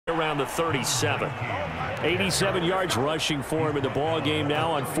around the 37. 87 yards rushing for him in the ball game now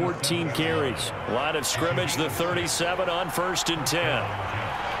on 14 carries. Line of scrimmage, the 37 on 1st and 10.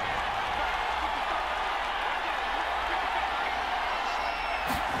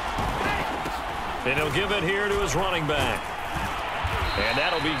 And he'll give it here to his running back. And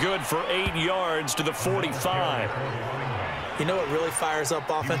that'll be good for 8 yards to the 45. You know what really fires up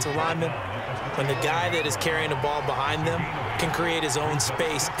offensive linemen? When the guy that is carrying the ball behind them can create his own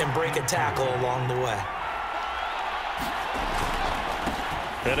space and break a tackle along the way.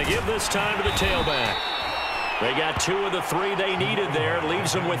 And to give this time to the tailback. They got 2 of the 3 they needed there.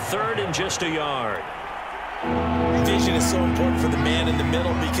 Leaves them with 3rd and just a yard. Vision is so important for the man in the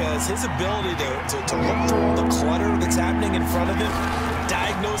middle because his ability to look through all the clutter that's happening in front of him,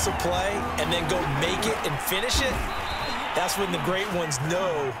 diagnose a play, and then go make it and finish it, that's when the great ones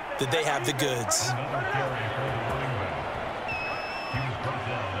know that they have the goods.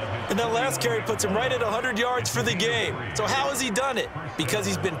 And that last carry puts him right at 100 yards for the game. So how has he done it? Because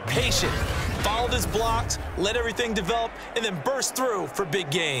he's been patient, followed his blocks, let everything develop, and then burst through for big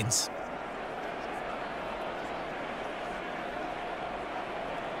gains.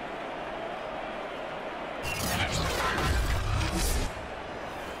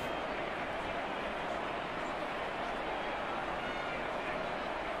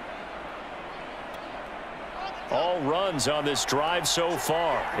 All runs on this drive so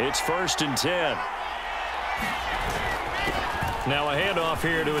far. It's 1st and 10. Now a handoff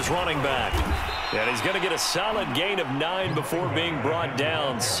here to his running back. And he's going to get a solid gain of 9 before being brought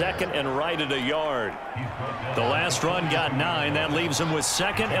down. 2nd and right at a yard. The last run got 9. That leaves him with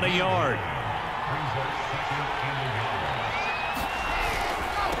 2nd and a yard.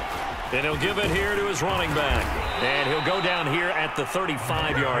 And he'll give it here to his running back. And he'll go down here at the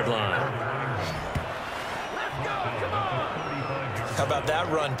 35-yard line. How about that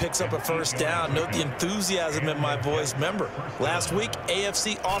run? Picks up a 1st down. Note the enthusiasm in my voice. Remember, last week,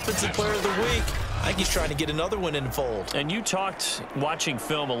 AFC Offensive Player of the Week. I think he's trying to get another one in the fold. And you talked, watching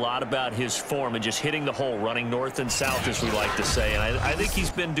film, a lot about his form and just hitting the hole, running north and south, as we like to say. And I think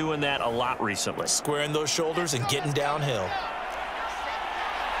he's been doing that a lot recently. Squaring those shoulders and getting downhill.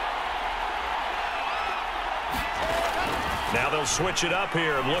 Now they'll switch it up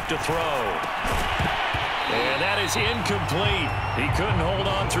here and look to throw. And that is incomplete. He couldn't hold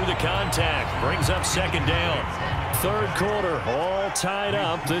on through the contact. Brings up 2nd down. 3rd quarter, all tied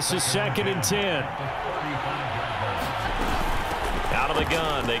up. This is 2nd and 10. Out of the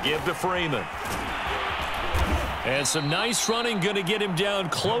gun, they give to Freeman. And some nice running, going to get him down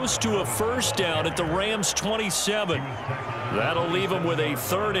close to a 1st down at the Rams' 27. That'll leave them with a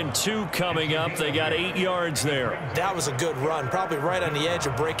 3rd and 2 coming up. They got 8 yards there. That was a good run, probably right on the edge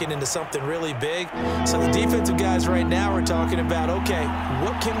of breaking into something really big. So the defensive guys right now are talking about, okay,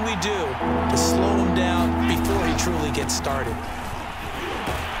 what can we do to slow him down before he truly gets started?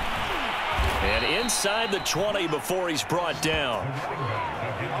 And inside the 20 before he's brought down.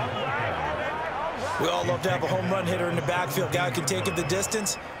 We all love to have a home run hitter in the backfield. Guy can take it the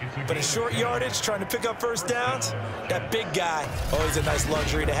distance. But in short yardage, trying to pick up 1st downs, that big guy, always a nice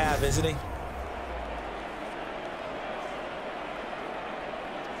luxury to have, isn't he?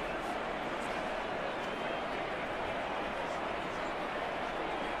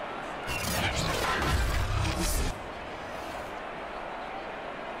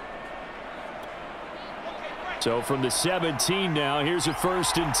 So from the 17 now, here's a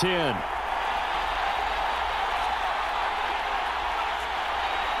 1st and 10.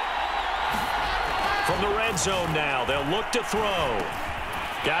 From the red zone now, they'll look to throw.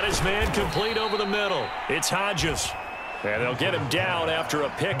 Got his man complete over the middle. It's Hodges. And they'll get him down after a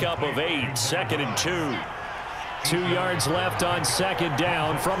pickup of 8. 2nd and 2. 2 yards left on 2nd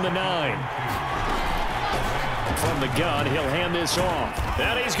down from the 9. From the gun, he'll hand this off.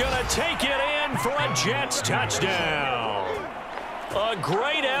 And he's going to take it in for a Jets touchdown. A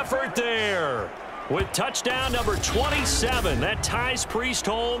great effort there. With touchdown number 27, that ties Priest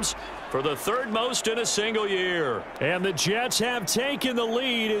Holmes for the 3rd most in a single year. And the Jets have taken the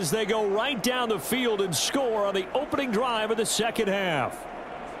lead as they go right down the field and score on the opening drive of the 2nd half.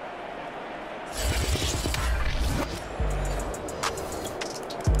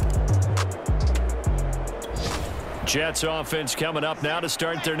 Jets offense coming up now to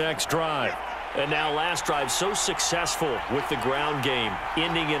start their next drive. And now last drive so successful with the ground game,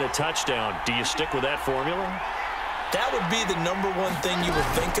 ending in a touchdown. Do you stick with that formula? That would be the #1 thing you would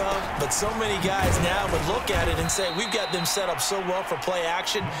think of, but so many guys now would look at it and say, we've got them set up so well for play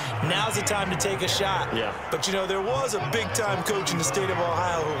action. Now's the time to take a shot. Yeah. But, you know, there was a big-time coach in the state of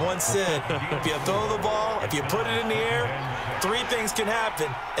Ohio who once said, if you throw the ball, if you put it in the air, three things can happen,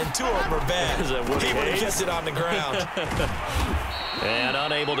 and two of them are bad. Is that what he would have hates? kept it on the ground. And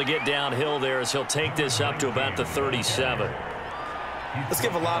unable to get downhill there as he'll take this up to about the 37. Let's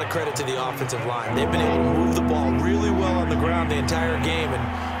give a lot of credit to the offensive line. They've been able to move the ball really well on the ground the entire game, and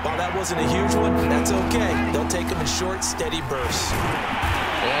while that wasn't a huge one, that's okay. They'll take them in short, steady bursts.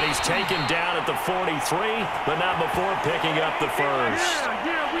 And he's taken down at the 43, but not before picking up the first.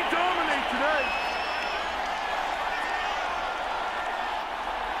 Yeah, we dominate today.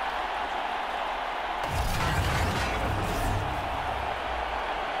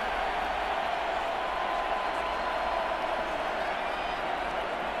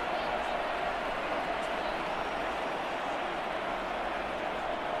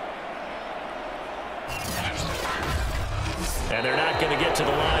 And they're not going to get to the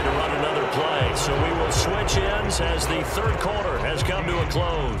line to run another play. So we will switch ends as the third quarter has come to a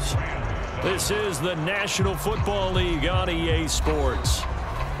close. This is the National Football League on EA Sports.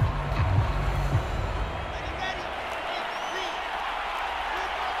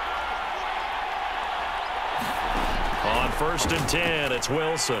 On 1st and 10, it's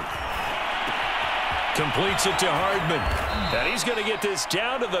Wilson. Completes it to Hardman. And he's going to get this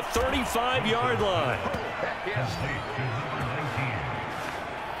down to the 35-yard line.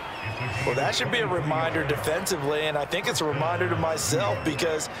 Well, that should be a reminder defensively, and I think it's a reminder to myself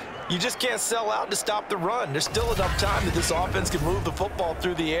because you just can't sell out to stop the run. There's still enough time that this offense can move the football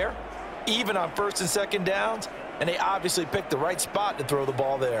through the air, even on 1st and 2nd downs, and they obviously picked the right spot to throw the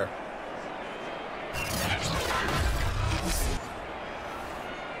ball there.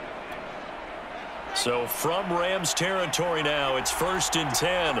 So from Rams territory now, it's 1st and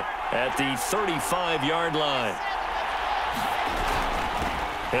 10 at the 35-yard line.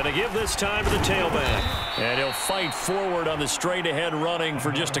 And to give this time to the tailback. And he'll fight forward on the straight-ahead running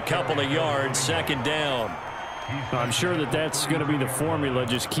for just a couple of yards, 2nd down. I'm sure that that's going to be the formula.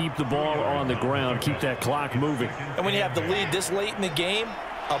 Just keep the ball on the ground. Keep that clock moving. And when you have the lead this late in the game,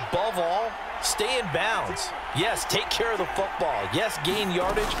 above all, stay in bounds. Yes, take care of the football. Yes, gain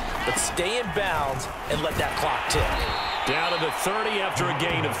yardage, but stay in bounds and let that clock tick. Down to the 30 after a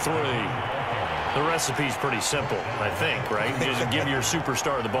gain of 3. The recipe's pretty simple, I think, right? Just give your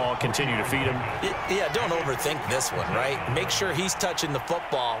superstar the ball, continue to feed him. Yeah, don't overthink this one, right? Make sure he's touching the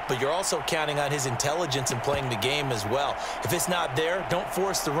football, but you're also counting on his intelligence in playing the game as well. If it's not there, don't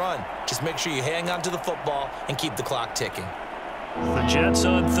force the run. Just make sure you hang on to the football and keep the clock ticking. The Jets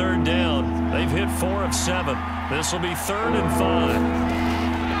on 3rd down. They've hit 4 of 7. This will be 3rd and 5.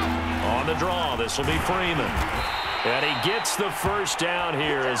 On the draw, this will be Freeman. And he gets the first down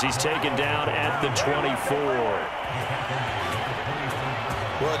here as he's taken down at the 24.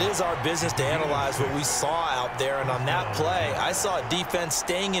 Well, it is our business to analyze what we saw out there, and on that play, I saw a defense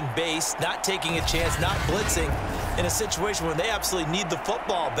staying in base, not taking a chance, not blitzing, in a situation where they absolutely need the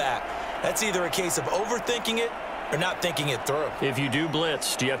football back. That's either a case of overthinking it or not thinking it through. If you do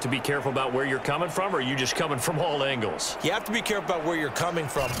blitz, do you have to be careful about where you're coming from, or are you just coming from all angles? You have to be careful about where you're coming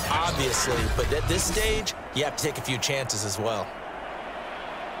from, obviously, but at this stage, you have to take a few chances as well.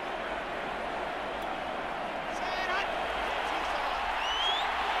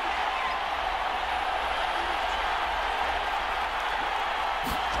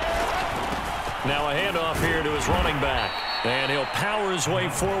 Now a handoff here to his running back. And he'll power his way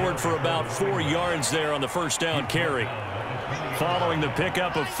forward for about 4 yards there on the first down carry. Following the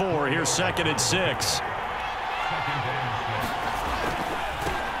pickup of 4, here's 2nd and 6.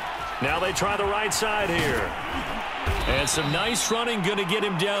 Now they try the right side here. And some nice running, going to get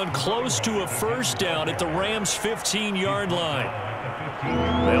him down close to a first down at the Rams' 15-yard line.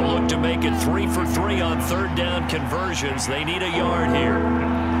 They'll look to make it 3 for 3 on 3rd down conversions. They need a yard here.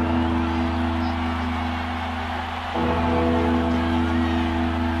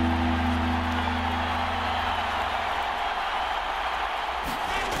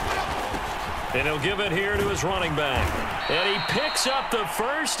 And he'll give it here to his running back. And he picks up the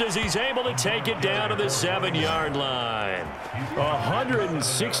first as he's able to take it down to the 7-yard line.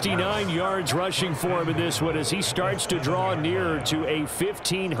 169 yards rushing for him in this one as he starts to draw nearer to a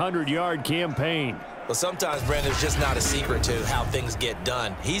 1,500-yard campaign. Well, sometimes, Brandon, it's just not a secret to how things get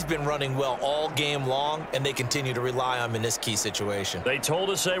done. He's been running well all game long, and they continue to rely on him in this key situation. They told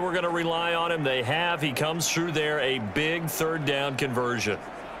us they were going to rely on him. They have. He comes through there, a big 3rd down conversion.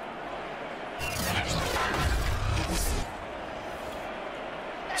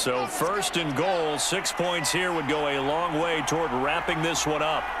 So 1st and goal, 6 points here would go a long way toward wrapping this one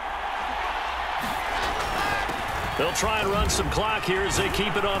up. They'll try and run some clock here as they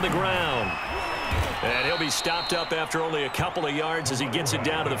keep it on the ground. And he'll be stopped up after only a couple of yards as he gets it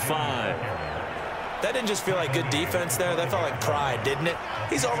down to the 5. That didn't just feel like good defense there. That felt like pride, didn't it?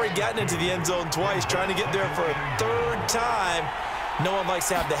 He's already gotten into the end zone twice, trying to get there for a third time. No one likes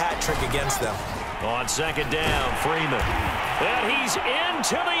to have the hat trick against them. On second down, Freeman. And he's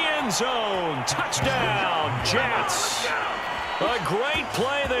into the end zone. Touchdown, Jets. A great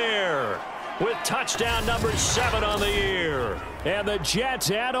play there with touchdown number 7 on the year. And the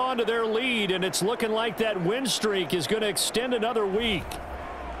Jets add on to their lead, and it's looking like that win streak is going to extend another week.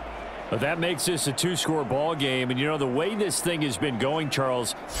 But that makes this a 2-score ball game. And, you know, the way this thing has been going,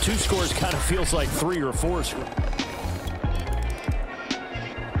 Charles, 2 scores kind of feels like 3 or 4 scores.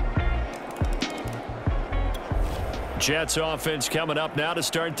 Jets offense coming up now to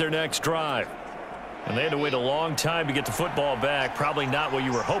start their next drive. And they had to wait a long time to get the football back. Probably not what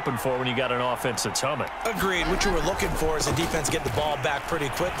you were hoping for when you got an offense that's humming. Agreed. What you were looking for is the defense get the ball back pretty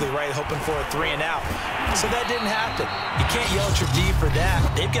quickly, right? Hoping for a 3 and out. So that didn't happen. You can't yell at your D for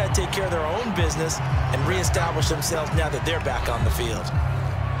that. They've got to take care of their own business and reestablish themselves now that they're back on the field.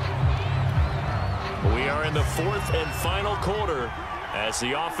 We are in the 4th and final quarter as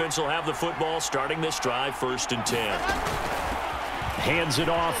the offense will have the football starting this drive, 1st and 10. Hands it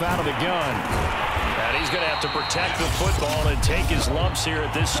off out of the gun. And he's going to have to protect the football and take his lumps here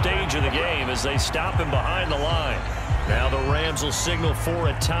at this stage of the game as they stop him behind the line. Now the Rams will signal for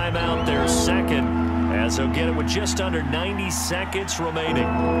a timeout, their second, as they'll get it with just under 90 seconds remaining.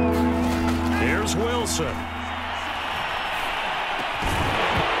 Here's Wilson.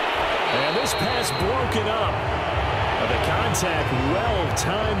 And this pass broken up. The contact well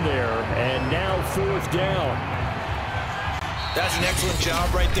timed there, and now 4th down. That's an excellent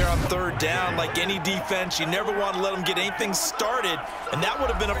job right there on 3rd down. Like any defense, you never want to let them get anything started, and that would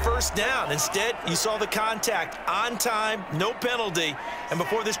have been a 1st down. Instead, you saw the contact on time, no penalty, and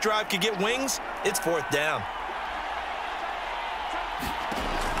before this drive could get wings, it's 4th down.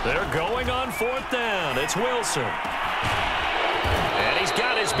 They're going on 4th down. It's Wilson. And he's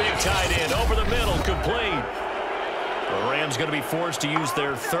got his big tight end over the middle, complete. The Rams going to be forced to use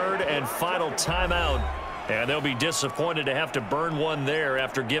their 3rd and final timeout. And they'll be disappointed to have to burn one there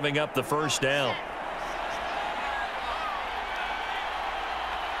after giving up the 1st down.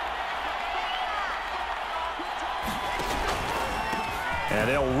 And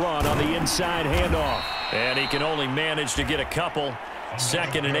they'll run on the inside handoff. And he can only manage to get a couple.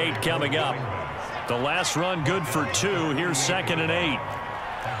 2nd and 8 coming up. The last run good for 2. Here's 2nd and 8.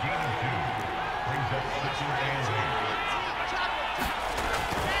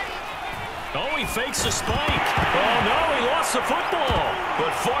 Oh, he fakes the spike. Oh, no, he lost the football.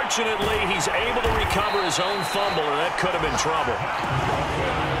 But fortunately, he's able to recover his own fumble, or that could have been trouble.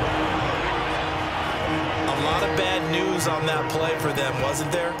 A lot of bad news on that play for them, wasn't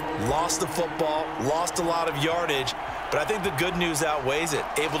there? Lost the football, lost a lot of yardage, but I think the good news outweighs it.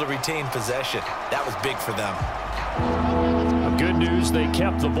 Able to retain possession. That was big for them. Good news, they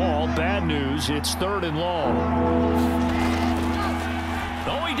kept the ball. Bad news, it's 3rd and long.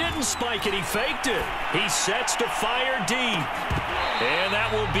 Oh, he didn't spike it. He faked it. He sets to fire deep. And that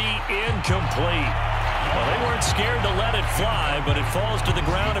will be incomplete. Well, they weren't scared to let it fly, but it falls to the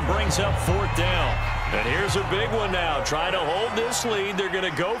ground and brings up 4th down. And here's a big one now. Trying to hold this lead. They're going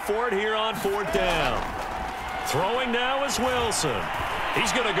to go for it here on 4th down. Throwing now is Wilson.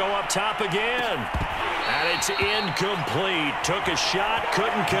 He's going to go up top again. And it's incomplete. Took a shot,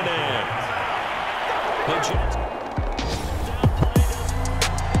 couldn't connect. The Jets.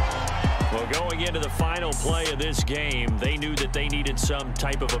 Well, going into the final play of this game, they knew that they needed some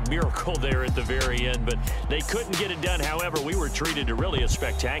type of a miracle there at the very end, but they couldn't get it done. However, we were treated to really a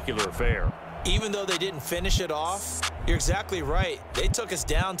spectacular affair. Even though they didn't finish it off, you're exactly right. They took us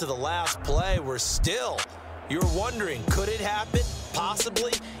down to the last play. We're still, you're wondering, could it happen?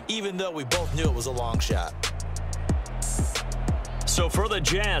 Possibly, even though we both knew it was a long shot. So for the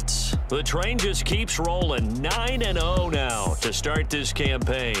Jets, the train just keeps rolling. 9-0 now to start this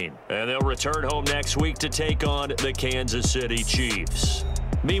campaign. And they'll return home next week to take on the Kansas City Chiefs.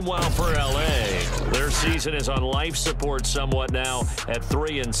 Meanwhile, for L.A., their season is on life support somewhat now at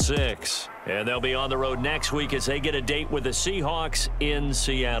 3-6. And they'll be on the road next week as they get a date with the Seahawks in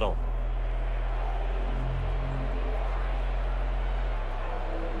Seattle.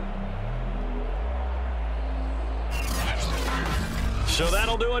 So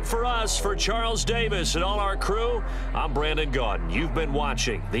that'll do it for us. For Charles Davis and all our crew, I'm Brandon Gaudin. You've been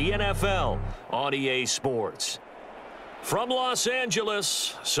watching the NFL on EA Sports. From Los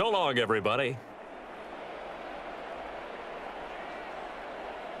Angeles, so long, everybody.